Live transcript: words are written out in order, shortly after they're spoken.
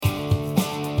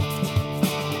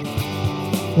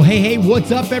Well, hey,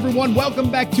 what's up, everyone? Welcome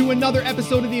back to another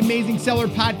episode of the Amazing Seller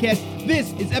Podcast.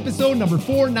 This is episode number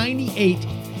 498.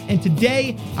 And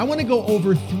today, I want to go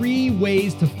over 3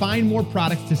 ways to find more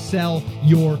products to sell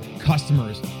your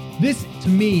customers. This, to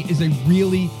me, is a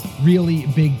really, really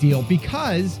big deal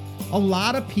because a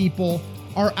lot of people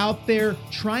are out there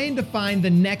trying to find the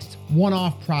next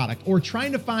one-off product or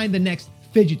trying to find the next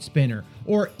fidget spinner,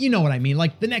 or you know what I mean,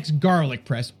 like the next garlic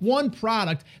press, one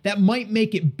product that might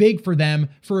make it big for them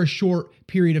for a short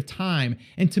period of time.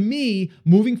 And to me,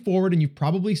 moving forward, and you've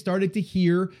probably started to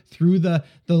hear through the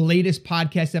latest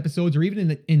podcast episodes, or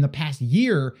even in the past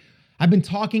year, I've been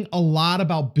talking a lot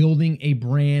about building a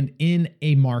brand in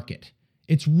a market.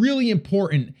 It's really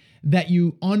important that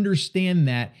you understand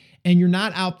that, and you're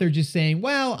not out there just saying,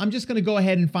 well, I'm just going to go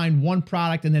ahead and find one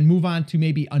product and then move on to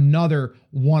maybe another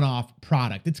one-off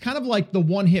product. It's kind of like the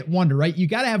one-hit wonder, right? You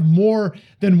got to have more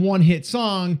than one hit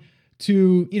song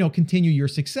to, continue your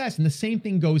success. And the same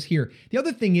thing goes here. The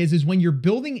other thing is when you're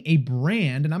building a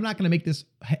brand, and I'm not going to make this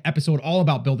episode all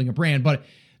about building a brand, but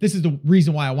this is the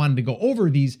reason why I wanted to go over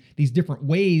these different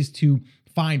ways to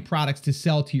find products to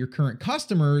sell to your current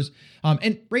customers.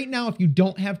 And right now, if you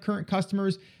don't have current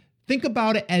customers, think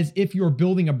about it as if you're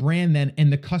building a brand then,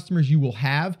 and the customers you will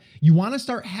have, you want to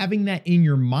start having that in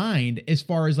your mind as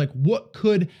far as like, what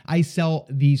could I sell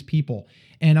these people?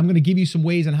 And I'm going to give you some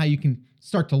ways on how you can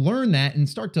start to learn that and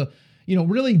start to,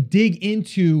 really dig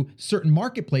into certain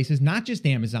marketplaces, not just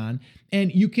Amazon, and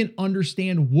you can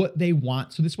understand what they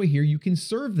want. So this way here, you can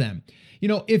serve them.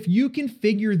 If you can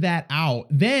figure that out,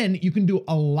 then you can do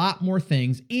a lot more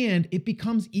things and it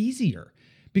becomes easier.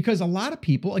 Because a lot of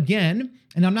people, again,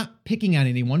 and I'm not picking on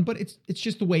anyone, but it's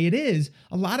just the way it is.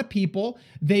 A lot of people,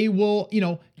 they will,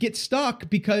 get stuck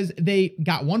because they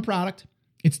got one product,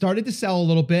 it started to sell a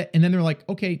little bit, and then they're like,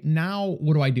 okay, now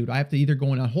what do I do? Do I have to either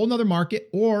go in a whole nother market,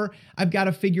 or I've got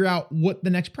to figure out what the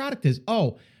next product is?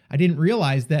 Oh, I didn't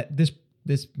realize that this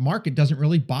market doesn't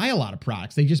really buy a lot of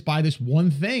products. They just buy this one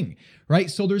thing,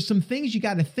 right? So there's some things you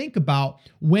got to think about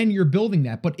when you're building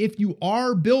that. But if you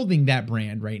are building that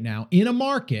brand right now in a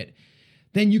market,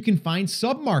 then you can find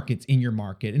sub-markets in your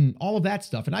market and all of that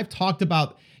stuff. And I've talked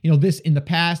about, this in the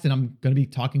past, and I'm going to be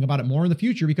talking about it more in the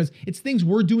future because it's things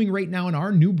we're doing right now in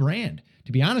our new brand,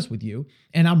 to be honest with you.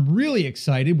 And I'm really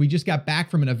excited. We just got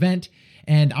back from an event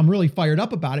and I'm really fired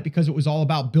up about it because it was all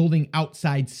about building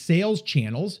outside sales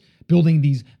channels, building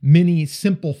these mini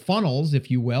simple funnels,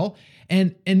 if you will.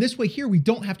 And this way here, we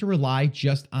don't have to rely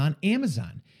just on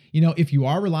Amazon. If you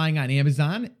are relying on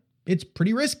Amazon, it's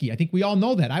pretty risky. I think we all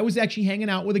know that. I was actually hanging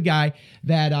out with a guy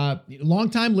that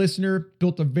longtime listener,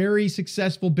 built a very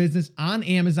successful business on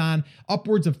Amazon,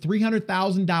 upwards of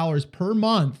 $300,000 per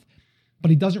month,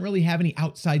 but he doesn't really have any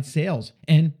outside sales.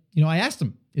 And, I asked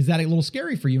him, is that a little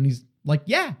scary for you? And he's like,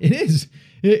 yeah, it is.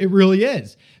 It really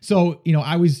is. So,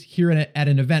 I was here at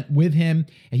an event with him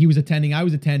and he was attending, I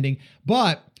was attending,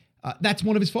 but that's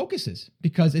one of his focuses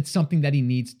because it's something that he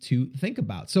needs to think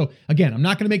about. So again, I'm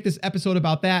not going to make this episode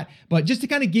about that, but just to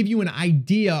kind of give you an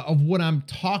idea of what I'm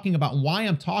talking about and why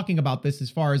I'm talking about this as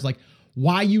far as like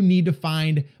why you need to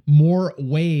find more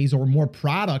ways or more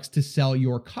products to sell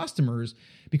your customers,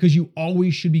 because you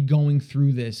always should be going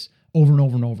through this over and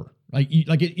over and over.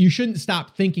 You shouldn't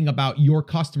stop thinking about your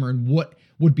customer and what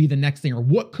would be the next thing or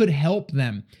what could help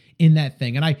them in that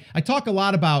thing. And I talk a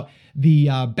lot about the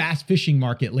bass fishing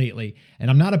market lately, and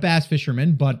I'm not a bass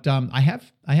fisherman, but I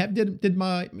have did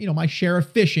my my share of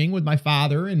fishing with my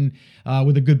father and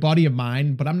with a good buddy of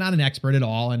mine, but I'm not an expert at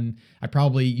all, and I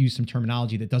probably use some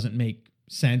terminology that doesn't make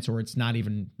sense or it's not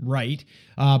even right.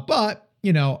 But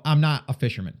I'm not a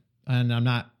fisherman, and I'm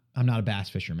not a bass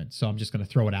fisherman, so I'm just going to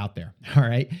throw it out there. All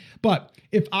right. But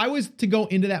if I was to go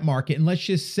into that market, and let's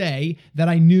just say that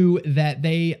I knew that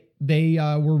they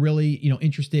were really,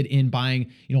 interested in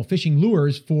buying, fishing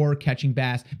lures for catching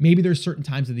bass. Maybe there's certain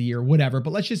times of the year, whatever,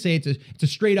 but let's just say it's a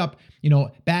straight up,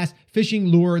 bass fishing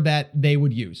lure that they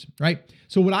would use, right?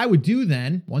 So what I would do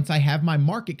then, once I have my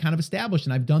market kind of established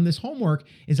and I've done this homework,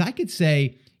 is I could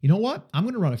say, you know what? I'm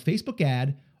going to run a Facebook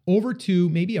ad over to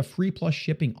maybe a free plus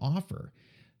shipping offer.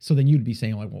 So then you'd be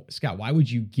saying like, well, Scott, why would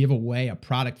you give away a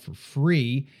product for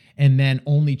free and then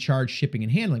only charge shipping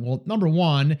and handling? Well, number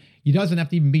one, it doesn't have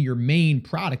to even be your main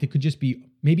product. It could just be,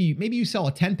 maybe you sell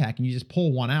a 10 pack and you just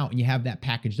pull one out and you have that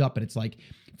packaged up and it's like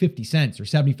 50 cents or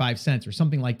 75 cents or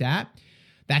something like that.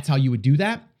 That's how you would do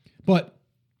that. But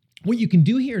what you can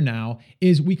do here now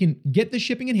is we can get the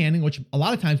shipping and handling, which a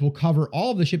lot of times will cover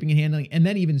all of the shipping and handling and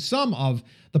then even some of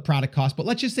the product cost. But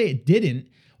let's just say it didn't.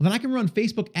 Well, then I can run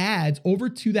Facebook ads over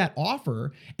to that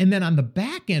offer. And then on the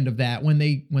back end of that, when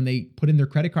they put in their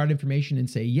credit card information and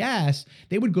say yes,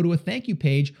 they would go to a thank you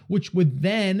page, which would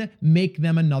then make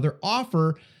them another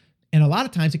offer. And a lot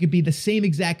of times it could be the same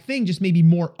exact thing, just maybe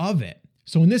more of it.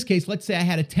 So in this case, let's say I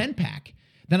had a 10-pack.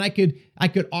 Then I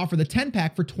could offer the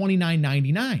 10-pack for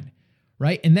 $29.99,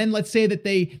 right? And then let's say that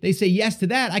they say yes to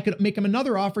that. I could make them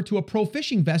another offer to a pro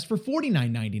fishing vest for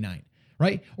 $49.99,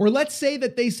 right? Or let's say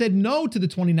that they said no to the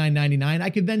 $29.99. I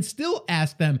could then still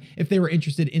ask them if they were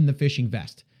interested in the fishing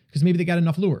vest because maybe they got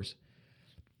enough lures.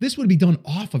 This would be done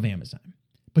off of Amazon.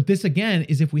 But this, again,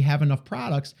 is if we have enough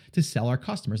products to sell our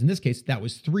customers. In this case, that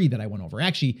was 3 that I went over.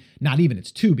 Actually, not even. It's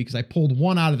 2 because I pulled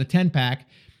 1 out of the 10-pack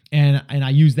and I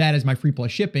used that as my free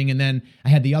plus shipping. And then I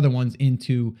had the other ones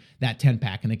into that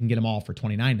 10-pack and they can get them all for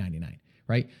 $29.99,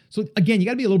 right? So again, you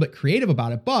got to be a little bit creative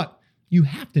about it, but you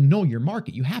have to know your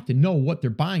market. You have to know what they're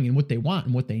buying and what they want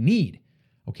and what they need.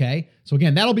 Okay. So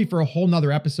again, that'll be for a whole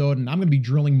nother episode. And I'm going to be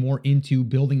drilling more into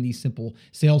building these simple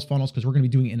sales funnels because we're going to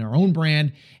be doing it in our own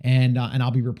brand and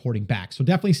I'll be reporting back. So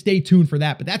definitely stay tuned for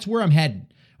that, but that's where I'm heading.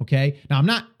 Okay. Now I'm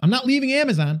not leaving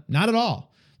Amazon, not at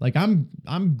all. Like I'm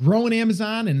growing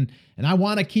Amazon and I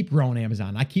want to keep growing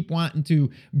Amazon. I keep wanting to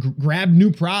grab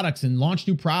new products and launch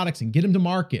new products and get them to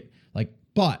market.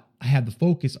 But I have the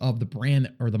focus of the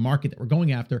brand or the market that we're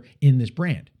going after in this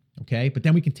brand. Okay. But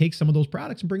then we can take some of those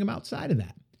products and bring them outside of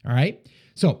that. All right.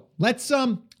 So let's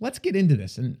get into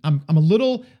this. And I'm a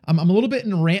little bit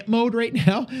in rant mode right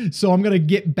now. So I'm going to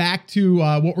get back to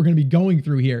what we're going to be going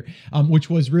through here, which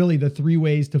was really the 3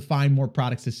 ways to find more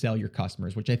products to sell your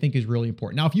customers, which I think is really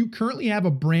important. Now, if you currently have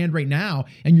a brand right now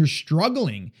and you're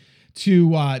struggling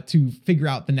to figure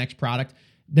out the next product,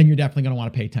 then you're definitely going to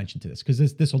want to pay attention to this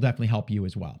because this will definitely help you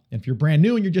as well. And if you're brand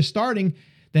new and you're just starting,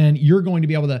 then you're going to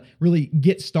be able to really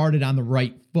get started on the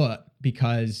right foot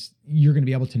because you're going to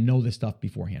be able to know this stuff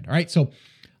beforehand. All right. So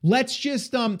let's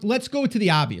just, let's go to the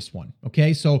obvious one.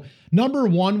 Okay. So number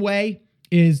 1 way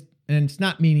is, and it's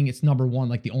not meaning it's number 1,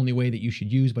 like the only way that you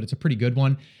should use, but it's a pretty good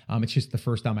one. It's just the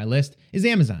first on my list is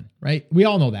Amazon, right? We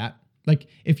all know that. Like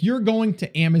if you're going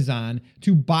to Amazon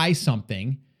to buy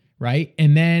something, right?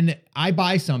 And then I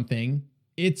buy something,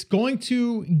 it's going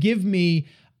to give me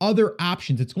other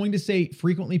options. It's going to say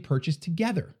frequently purchased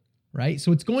together, right?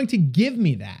 So it's going to give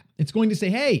me that. It's going to say,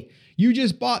 hey, you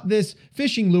just bought this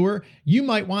fishing lure. You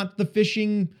might want the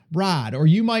fishing rod, or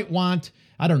you might want,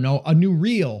 I don't know, a new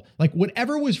reel. Like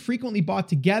whatever was frequently bought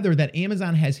together that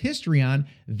Amazon has history on,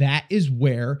 that is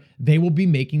where they will be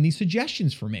making these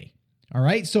suggestions for me. All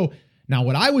right. So now,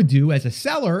 what I would do as a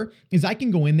seller is I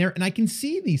can go in there and I can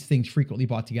see these things frequently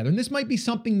bought together. And this might be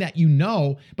something that you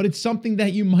know, but it's something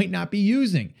that you might not be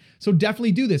using. So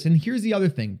definitely do this. And here's the other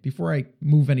thing before I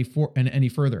move any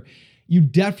further. You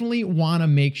definitely want to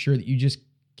make sure that you just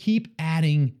keep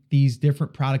adding these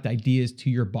different product ideas to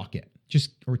your bucket,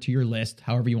 or to your list,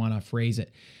 however you want to phrase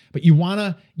it. But you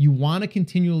want to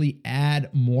continually add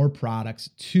more products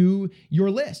to your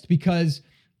list because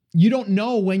you don't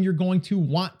know when you're going to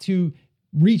want to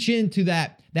reach into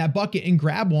that bucket and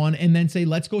grab one and then say,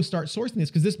 let's go start sourcing this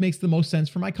because this makes the most sense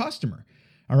for my customer.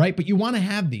 All right. But you want to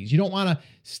have these. You don't want to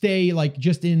stay like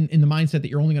just in the mindset that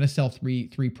you're only going to sell three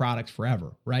products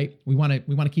forever. Right. We want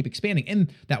to keep expanding.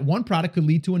 And that one product could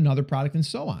lead to another product and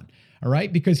so on. All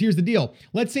right. Because here's the deal.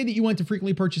 Let's say that you went to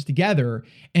frequently purchase together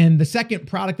and the second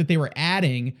product that they were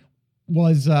adding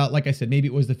was, like I said, maybe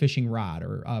it was the fishing rod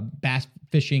or bass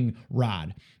fishing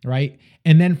rod, right?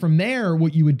 And then from there,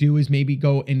 what you would do is maybe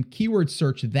go and keyword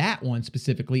search that one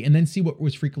specifically and then see what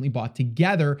was frequently bought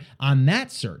together on that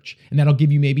search. And that'll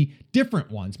give you maybe different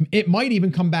ones. It might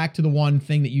even come back to the one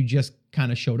thing that you just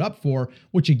kind of showed up for,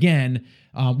 which again,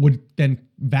 would then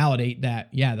validate that,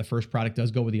 yeah, the first product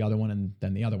does go with the other one and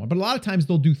then the other one. But a lot of times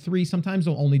they'll do 3. Sometimes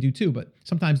they'll only do 2, but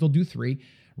sometimes they'll do 3.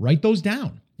 Write those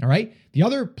down. All right. The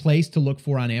other place to look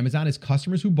for on Amazon is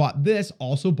customers who bought this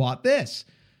also bought this.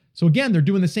 So again, they're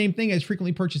doing the same thing as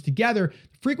frequently purchased together.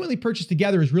 Frequently purchased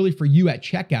together is really for you at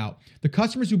checkout. The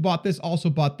customers who bought this also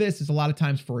bought this is a lot of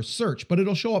times for a search, but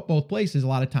it'll show up both places a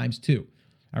lot of times too.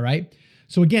 All right.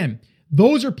 So again,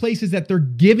 those are places that they're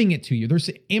giving it to you. There's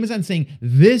Amazon saying,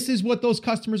 this is what those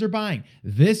customers are buying.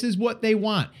 This is what they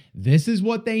want. This is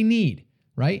what they need.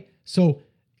 Right. So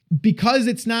because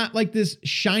it's not like this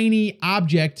shiny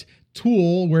object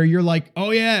tool where you're like,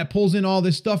 oh yeah, it pulls in all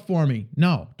this stuff for me.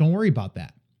 No, don't worry about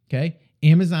that. Okay.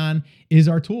 Amazon is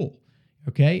our tool.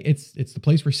 Okay. It's the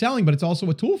place for selling, but it's also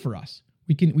a tool for us.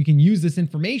 We can use this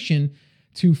information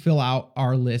to fill out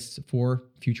our lists for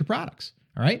future products.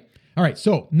 All right. All right.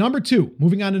 So number two,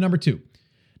 moving on to number two.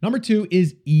 Number two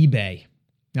is eBay.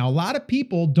 Now, a lot of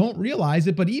people don't realize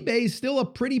it, but eBay is still a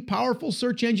pretty powerful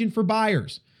search engine for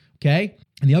buyers. Okay.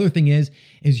 And the other thing is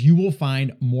you will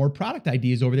find more product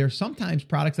ideas over there. Sometimes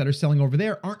products that are selling over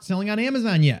there aren't selling on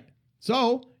Amazon yet.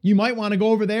 So you might want to go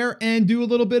over there and do a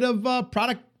little bit of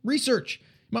product research.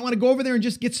 You might want to go over there and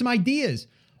just get some ideas.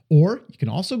 Or you can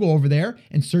also go over there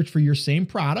and search for your same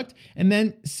product and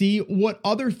then see what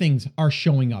other things are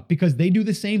showing up, because they do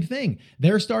the same thing.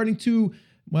 They're starting to,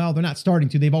 well, they're not starting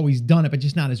to, they've always done it, but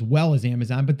just not as well as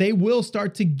Amazon, but they will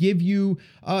start to give you,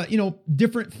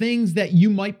 different things that you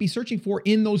might be searching for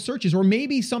in those searches, or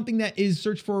maybe something that is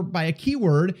searched for by a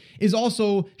keyword is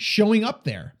also showing up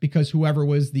there because whoever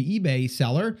was the eBay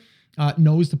seller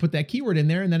knows to put that keyword in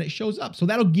there, and then it shows up. So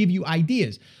that'll give you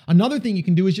ideas. Another thing you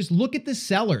can do is just look at the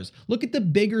sellers. Look at the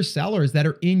bigger sellers that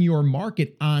are in your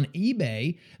market on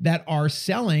eBay that are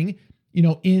selling,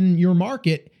 in your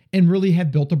market and really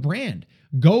have built a brand.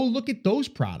 Go look at those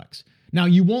products. Now,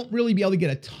 you won't really be able to get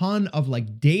a ton of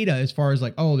data as far as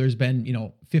there's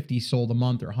been, 50 sold a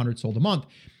month or 100 sold a month.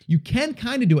 You can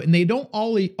kind of do it, and they don't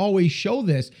always show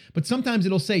this, but sometimes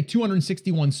it'll say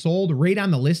 261 sold right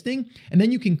on the listing, and then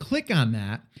you can click on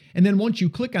that, and then once you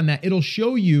click on that, it'll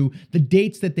show you the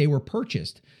dates that they were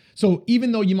purchased. So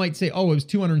even though you might say, oh, it was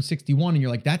 261, and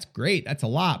you're like, that's great, that's a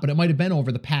lot, but it might have been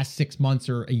over the past 6 months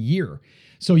or a year.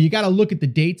 So you got to look at the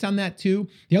dates on that too.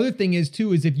 The other thing is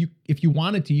if you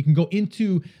wanted to, you can go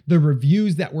into the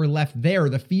reviews that were left there,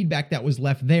 the feedback that was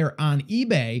left there on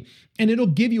eBay, and it'll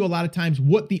give you a lot of times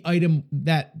what the item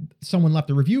that someone left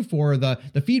a review for,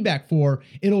 the feedback for,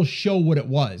 it'll show what it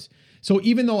was. So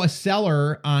even though a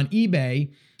seller on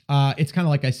eBay, it's kind of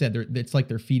like I said, it's like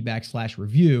their feedback /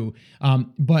 review,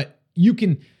 but you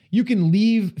can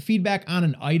leave feedback on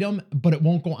an item, but it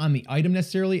won't go on the item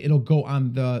necessarily. It'll go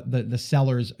on the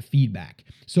seller's feedback.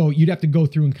 So you'd have to go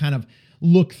through and kind of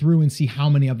look through and see how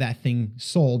many of that thing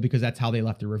sold, because that's how they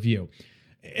left the review.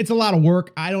 It's a lot of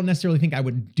work. I don't necessarily think I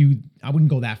wouldn't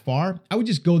go that far. I would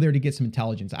just go there to get some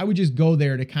intelligence. I would just go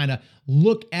there to kind of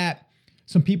look at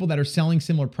some people that are selling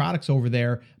similar products over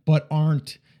there, but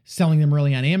aren't selling them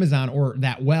really on Amazon or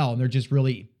that well. And they're just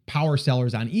really power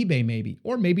sellers on eBay maybe,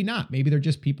 or maybe not. Maybe they're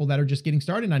just people that are just getting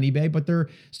started on eBay, but they're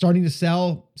starting to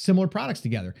sell similar products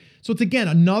together. So it's, again,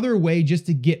 another way just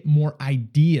to get more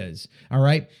ideas. All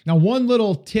right. Now, one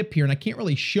little tip here, and I can't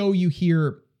really show you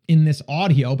here in this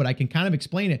audio, but I can kind of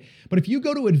explain it. But if you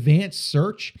go to advanced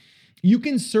search, you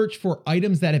can search for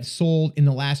items that have sold in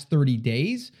the last 30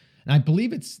 days. And I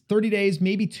believe it's 30 days,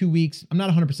 maybe 2 weeks. I'm not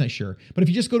 100% sure. But if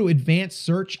you just go to advanced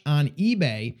search on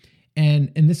eBay,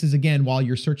 and this is, again, while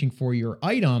you're searching for your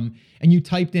item, and you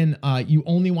typed in, you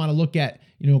only want to look at,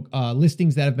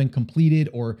 listings that have been completed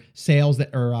or sales that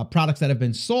or products that have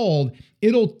been sold,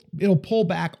 it'll pull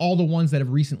back all the ones that have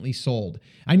recently sold.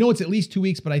 I know it's at least 2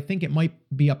 weeks, but I think it might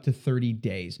be up to 30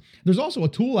 days. There's also a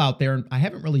tool out there, and I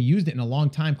haven't really used it in a long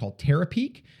time, called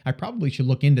Terapeak. I probably should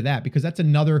look into that, because that's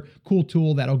another cool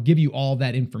tool that'll give you all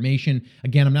that information.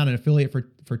 Again, I'm not an affiliate for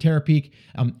Terapeak.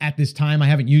 At this time, I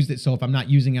haven't used it, so if I'm not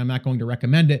using it, I'm not going to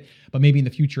recommend it, but maybe in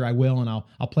the future I will, and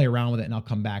I'll play around with it and I'll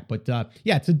come back. But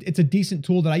yeah, it's a decent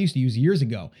tool that I used to use years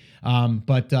ago. And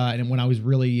when I was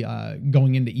really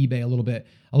going into eBay a little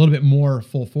bit more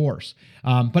full force.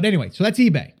 But anyway, so that's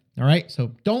eBay. All right.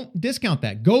 So don't discount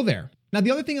that. Go there. Now,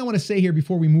 the other thing I want to say here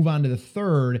before we move on to the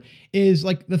third is,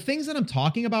 the things that I'm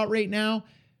talking about right now,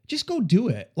 just go do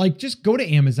it. Just go to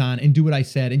Amazon and do what I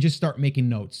said and just start making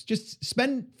notes. Just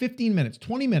spend 15 minutes,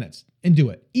 20 minutes and do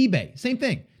it. eBay, same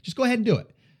thing. Just go ahead and do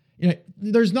it.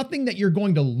 There's nothing that you're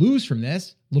going to lose from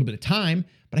this, a little bit of time,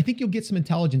 but I think you'll get some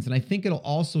intelligence, and I think it'll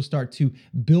also start to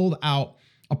build out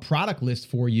a product list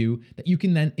for you that you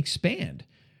can then expand,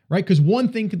 right? Because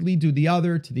one thing could lead to the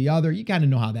other. You got to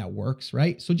know how that works,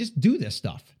 right? So just do this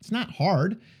stuff. It's not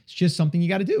hard. It's just something you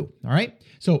got to do, all right?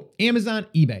 So Amazon,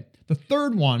 eBay. The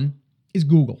third one is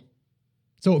Google.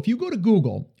 So if you go to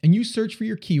Google and you search for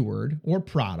your keyword or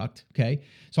product, okay?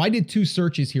 So I did 2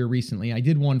 searches here recently. I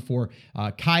did one for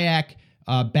kayak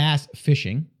bass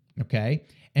fishing, okay?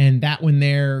 And that one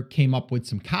there came up with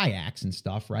some kayaks and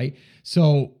stuff, right?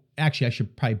 So actually, I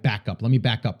should probably back up. Let me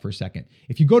back up for a second.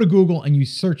 If you go to Google and you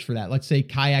search for that, let's say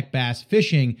kayak bass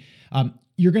fishing,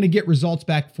 you're going to get results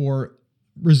back for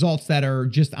results that are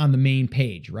just on the main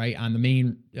page, right? On the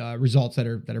main results that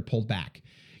are pulled back.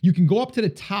 You can go up to the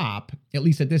top, at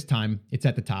least at this time, it's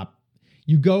at the top.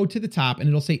 You go to the top and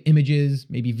it'll say images,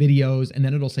 maybe videos, and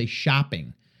then it'll say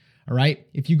shopping. All right.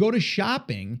 If you go to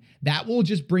shopping, that will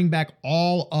just bring back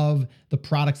all of the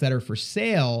products that are for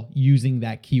sale using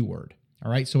that keyword.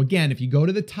 All right. So again, if you go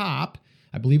to the top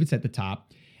I believe it's at the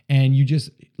top. And you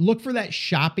just look for that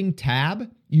shopping tab.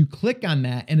 You click on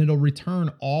that and it'll return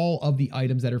all of the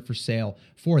items that are for sale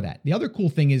for that. The other cool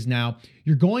thing is now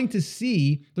you're going to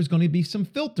see there's going to be some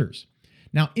filters.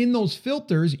 Now, in those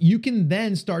filters, you can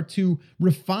then start to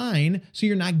refine so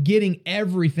you're not getting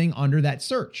everything under that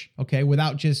search, okay,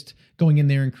 without just going in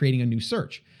there and creating a new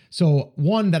search. So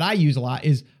one that I use a lot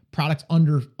is products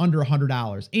under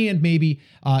 $100 and maybe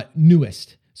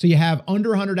newest. So you have under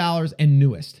 $100 and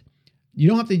newest. You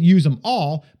don't have to use them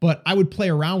all, but I would play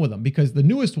around with them because the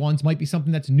newest ones might be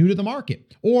something that's new to the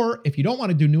market. Or if you don't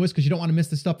want to do newest because you don't want to miss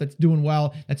the stuff that's doing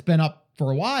well, that's been up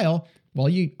for a while, well,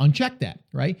 you uncheck that,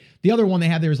 right? The other one they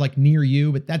have there is like near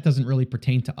you, but that doesn't really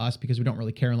pertain to us because we don't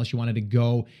really care unless you wanted to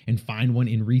go and find one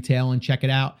in retail and check it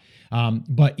out.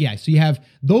 But yeah, so you have,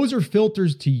 those are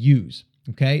filters to use,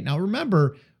 okay? Now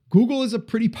remember, Google is a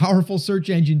pretty powerful search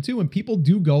engine too, and people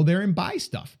do go there and buy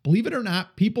stuff. Believe it or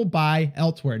not, people buy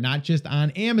elsewhere, not just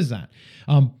on Amazon.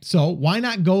 So why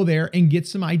not go there and get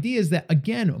some ideas that,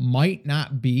 again, might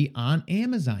not be on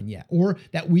Amazon yet, or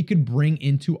that we could bring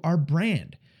into our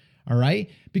brand? All right.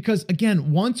 Because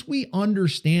again, once we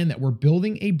understand that we're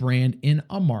building a brand in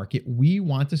a market, we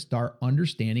want to start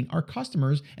understanding our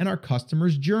customers and our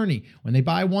customers' journey. When they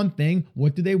buy one thing,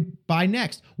 what do they buy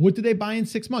next? What do they buy in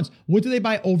 6 months? What do they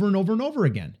buy over and over and over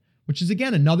again? Which is,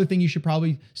 again, another thing you should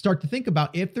probably start to think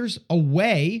about. If there's a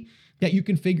way that you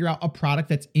can figure out a product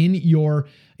that's in your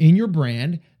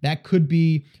brand, that could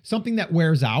be something that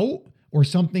wears out or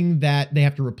something that they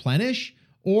have to replenish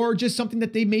or just something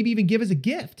that they maybe even give as a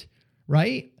gift.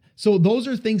 Right? So those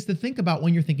are things to think about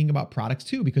when you're thinking about products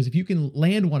too, because if you can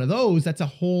land one of those, that's a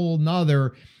whole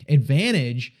nother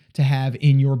advantage to have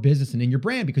in your business and in your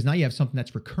brand, because now you have something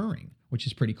that's recurring, which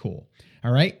is pretty cool.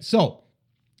 All right. So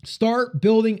start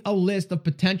building a list of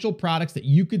potential products that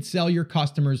you could sell your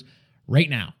customers right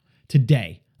now,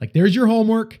 today. Like there's your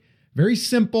homework. Very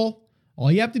simple.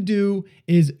 All you have to do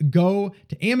is go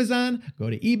to Amazon,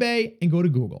 go to eBay, and go to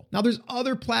Google. Now, there's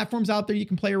other platforms out there you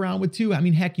can play around with too. I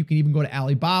mean, heck, you can even go to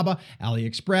Alibaba,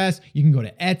 AliExpress. You can go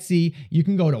to Etsy. You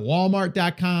can go to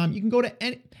Walmart.com. You can go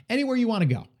to anywhere you want to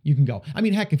go. You can go. I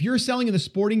mean, heck, if you're selling in the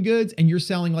sporting goods and you're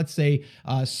selling, let's say,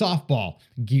 softball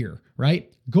gear,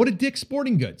 right? Go to Dick's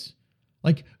Sporting Goods.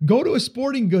 Like, go to a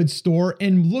sporting goods store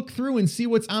and look through and see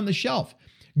what's on the shelf.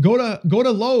 Go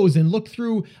to Lowe's and look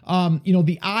through,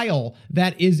 the aisle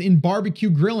that is in barbecue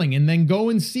grilling, and then go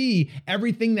and see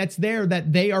everything that's there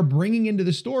that they are bringing into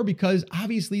the store because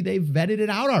obviously they've vetted it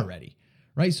out already,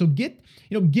 right? So get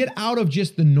out of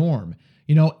just the norm.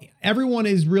 Everyone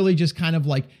is really just kind of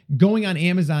like going on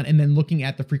Amazon and then looking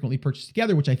at the frequently purchased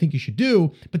together, which I think you should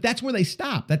do, but that's where they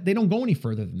stop. That they don't go any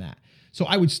further than that. So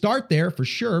I would start there for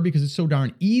sure because it's so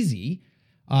darn easy.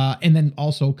 And then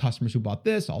also customers who bought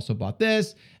this also bought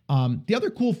this. The other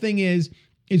cool thing is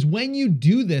when you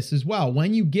do this as well,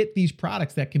 when you get these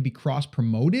products that can be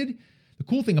cross-promoted, the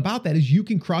cool thing about that is you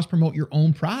can cross-promote your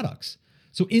own products.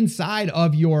 So inside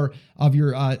of your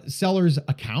seller's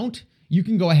account, you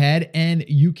can go ahead and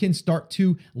you can start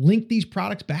to link these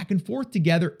products back and forth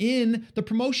together in the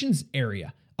promotions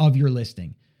area of your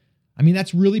listing. I mean,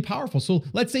 that's really powerful. So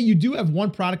let's say you do have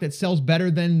one product that sells better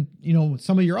than,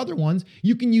 some of your other ones.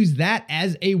 You can use that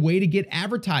as a way to get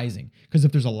advertising, because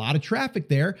if there's a lot of traffic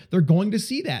there, they're going to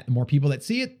see that. The more people that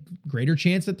see it, greater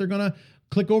chance that they're going to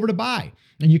click over to buy.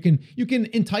 And you can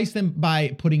entice them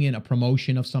by putting in a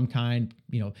promotion of some kind,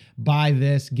 buy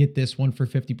this, get this one for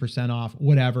 50% off,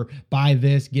 whatever, buy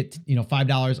this, get,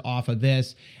 $5 off of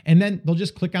this. And then they'll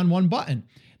just click on one button.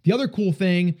 The other cool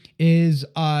thing is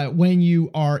when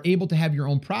you are able to have your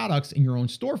own products in your own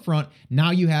storefront,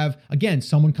 now you have, again,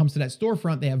 someone comes to that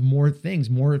storefront, they have more things,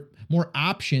 more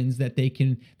options that they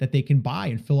can buy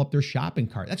and fill up their shopping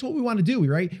cart. That's what we want to do,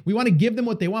 right? We want to give them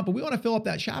what they want, but we want to fill up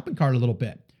that shopping cart a little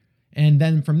bit. And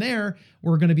then from there,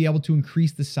 we're going to be able to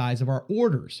increase the size of our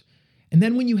orders. And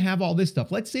then when you have all this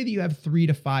stuff, let's say that you have 3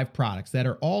 to 5 products that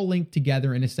are all linked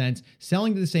together in a sense,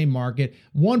 selling to the same market.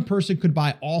 One person could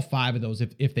buy all 5 of those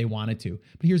if they wanted to.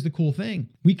 But here's the cool thing.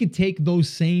 We could take those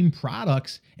same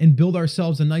products and build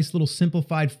ourselves a nice little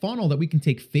simplified funnel that we can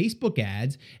take Facebook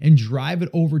ads and drive it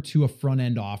over to a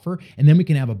front-end offer. And then we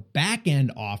can have a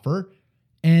back-end offer.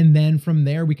 And then from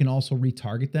there, we can also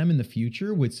retarget them in the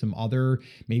future with some other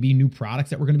maybe new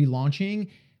products that we're going to be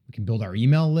launching. We can build our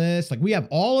email list. Like, we have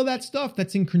all of that stuff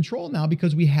that's in control now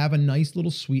because we have a nice little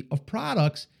suite of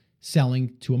products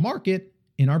selling to a market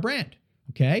in our brand.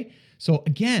 Okay. So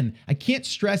again, I can't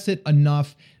stress it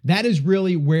enough. That is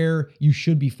really where you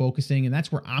should be focusing. And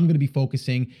that's where I'm going to be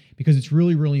focusing, because it's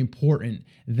really, really important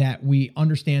that we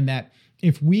understand that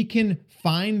if we can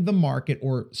find the market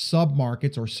or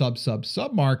sub-markets or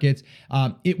sub-markets,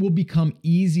 it will become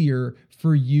easier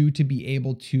for you to be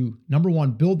able to, number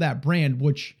one, build that brand,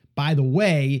 which, by the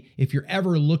way, if you're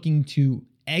ever looking to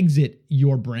exit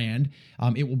your brand,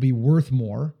 it will be worth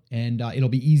more and it'll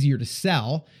be easier to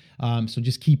sell. So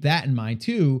just keep that in mind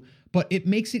too. But it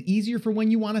makes it easier for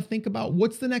when you want to think about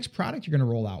what's the next product you're going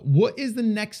to roll out. What is the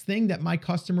next thing that my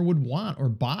customer would want or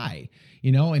buy?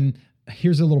 And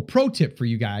here's a little pro tip for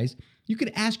you guys. You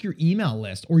could ask your email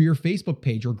list or your Facebook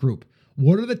page or group,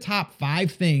 what are the top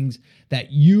 5 things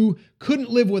that you couldn't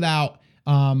live without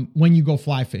when you go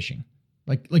fly fishing?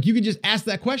 Like you could just ask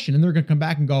that question and they're going to come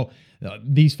back and go,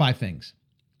 these 5 things.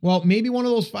 Well, maybe one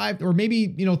of those 5, or maybe,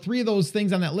 3 of those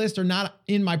things on that list are not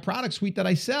in my product suite that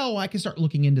I sell. I can start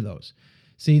looking into those.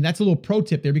 See, that's a little pro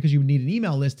tip there because you would need an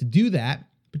email list to do that,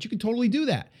 but you can totally do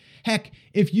that. Heck,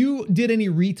 if you did any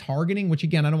retargeting, which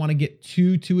again, I don't want to get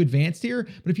too advanced here,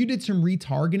 but if you did some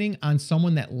retargeting on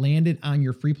someone that landed on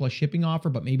your free plus shipping offer,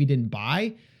 but maybe didn't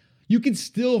buy, you could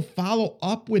still follow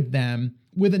up with them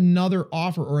with another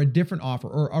offer or a different offer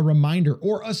or a reminder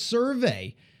or a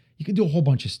survey. You can do a whole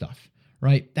bunch of stuff,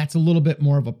 right? That's a little bit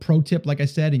more of a pro tip, like I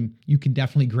said, and you can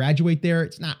definitely graduate there.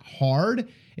 It's not hard.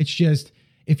 It's just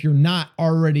if you're not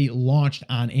already launched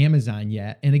on Amazon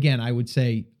yet, and again, I would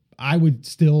say I would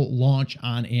still launch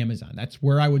on Amazon. That's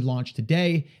where I would launch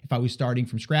today if I was starting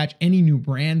from scratch. Any new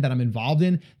brand that I'm involved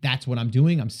in, that's what I'm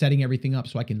doing. I'm setting everything up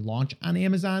so I can launch on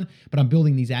Amazon, but I'm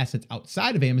building these assets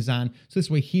outside of Amazon. So this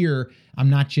way here,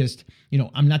 I'm not just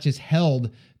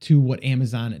held to what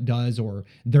Amazon does or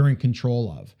they're in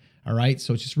control of. All right.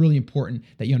 So it's just really important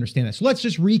that you understand that. So let's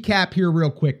just recap here real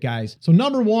quick, guys. So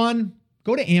number 1,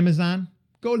 go to Amazon,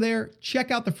 go there, check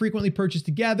out the frequently purchased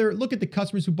together, look at the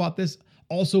customers who bought this,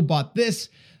 also bought this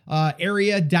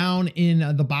area down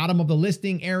in the bottom of the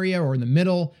listing area or in the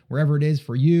middle, wherever it is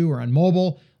for you or on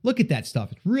mobile. Look at that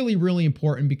stuff. It's really, really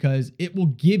important because it will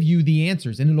give you the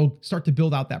answers and it'll start to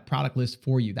build out that product list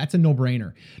for you. That's a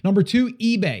no-brainer. Number 2,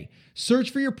 eBay. Search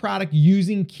for your product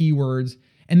using keywords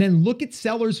and then look at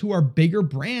sellers who are bigger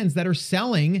brands that are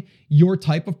selling your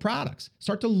type of products.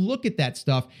 Start to look at that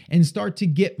stuff and start to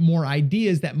get more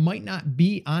ideas that might not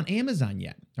be on Amazon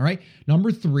yet. All right.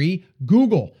 Number 3,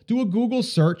 Google. Do a Google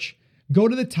search, go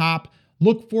to the top,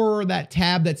 look for that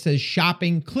tab that says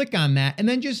shopping, click on that, and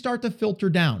then just start to filter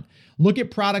down. Look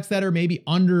at products that are maybe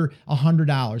under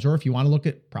 $100, or if you want to look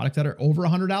at products that are over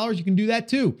 $100, you can do that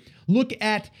too. Look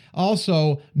at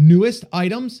also newest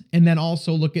items, and then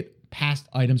also look at past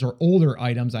items or older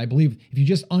items. I believe if you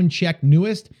just uncheck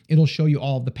newest, it'll show you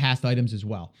all of the past items as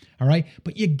well. All right.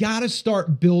 But you got to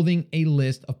start building a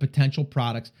list of potential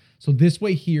products. So this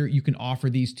way here, you can offer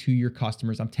these to your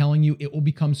customers. I'm telling you, it will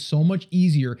become so much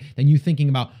easier than you thinking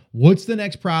about what's the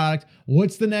next product,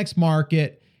 what's the next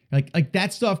market. Like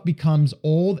that stuff becomes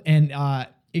old and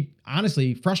it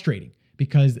honestly frustrating.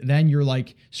 Because then you're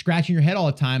like scratching your head all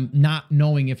the time, not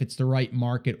knowing if it's the right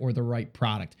market or the right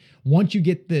product. Once you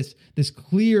get this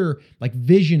clear like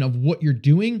vision of what you're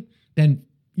doing, then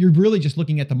you're really just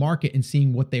looking at the market and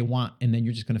seeing what they want. And then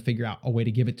you're just going to figure out a way to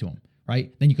give it to them,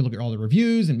 right? Then you can look at all the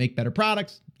reviews and make better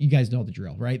products. You guys know the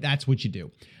drill, right? That's what you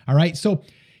do. All right. So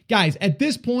guys, at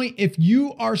this point, if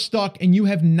you are stuck and you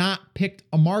have not picked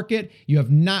a market, you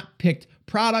have not picked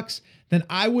products, then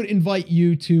I would invite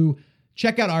you to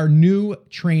check out our new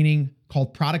training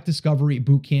called Product Discovery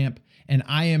Bootcamp. And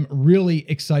I am really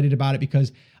excited about it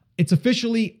because it's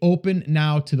officially open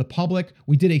now to the public.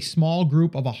 We did a small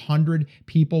group of 100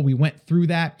 people. We went through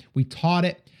that. We taught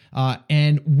it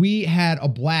and we had a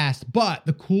blast. But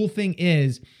the cool thing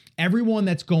is everyone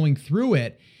that's going through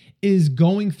it is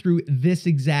going through this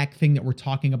exact thing that we're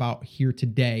talking about here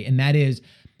today. And that is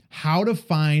how to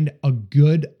find a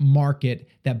good market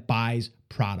that buys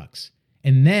products.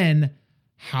 And then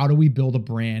how do we build a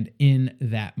brand in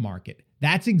that market?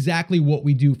 That's exactly what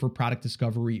we do for Product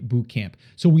Discovery Bootcamp.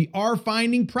 So we are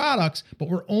finding products, but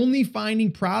we're only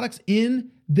finding products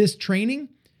in this training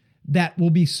that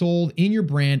will be sold in your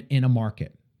brand in a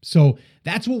market. So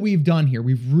that's what we've done here.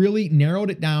 We've really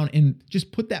narrowed it down and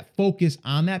just put that focus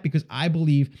on that because I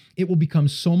believe it will become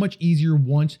so much easier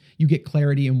once you get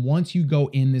clarity and once you go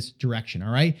in this direction.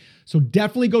 All right. So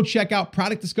definitely go check out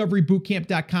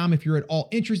productdiscoverybootcamp.com if you're at all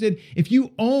interested. If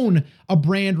you own a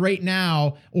brand right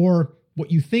now or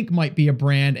what you think might be a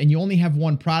brand and you only have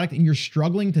one product and you're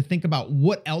struggling to think about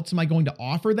what else am I going to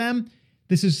offer them,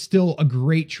 this is still a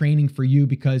great training for you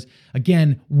because,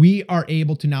 again, we are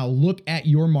able to now look at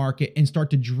your market and start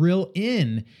to drill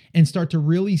in and start to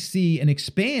really see and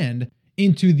expand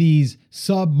into these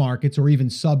sub-markets or even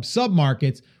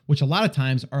sub-markets, which a lot of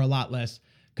times are a lot less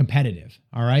competitive.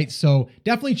 All right. So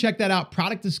definitely check that out.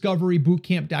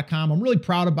 Productdiscoverybootcamp.com. I'm really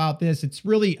proud about this. It's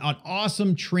really an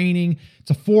awesome training.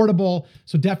 It's affordable.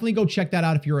 So definitely go check that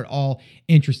out if you're at all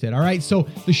interested. All right. So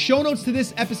the show notes to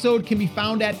this episode can be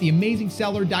found at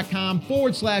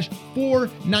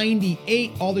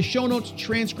theamazingseller.com/498. All the show notes,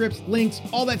 transcripts, links,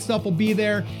 all that stuff will be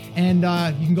there. And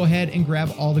you can go ahead and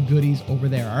grab all the goodies over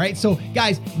there. All right. So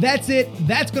guys, that's it.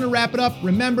 That's going to wrap it up.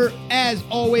 Remember, as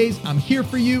always, I'm here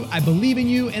for you. I believe in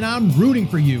you and I'm rooting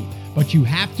for you. But you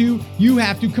have to,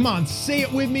 come on, say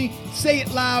it with me, say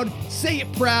it loud, say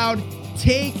it proud,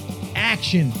 take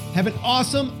action. Have an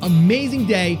awesome, amazing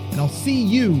day, and I'll see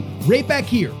you right back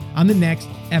here on the next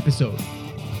episode.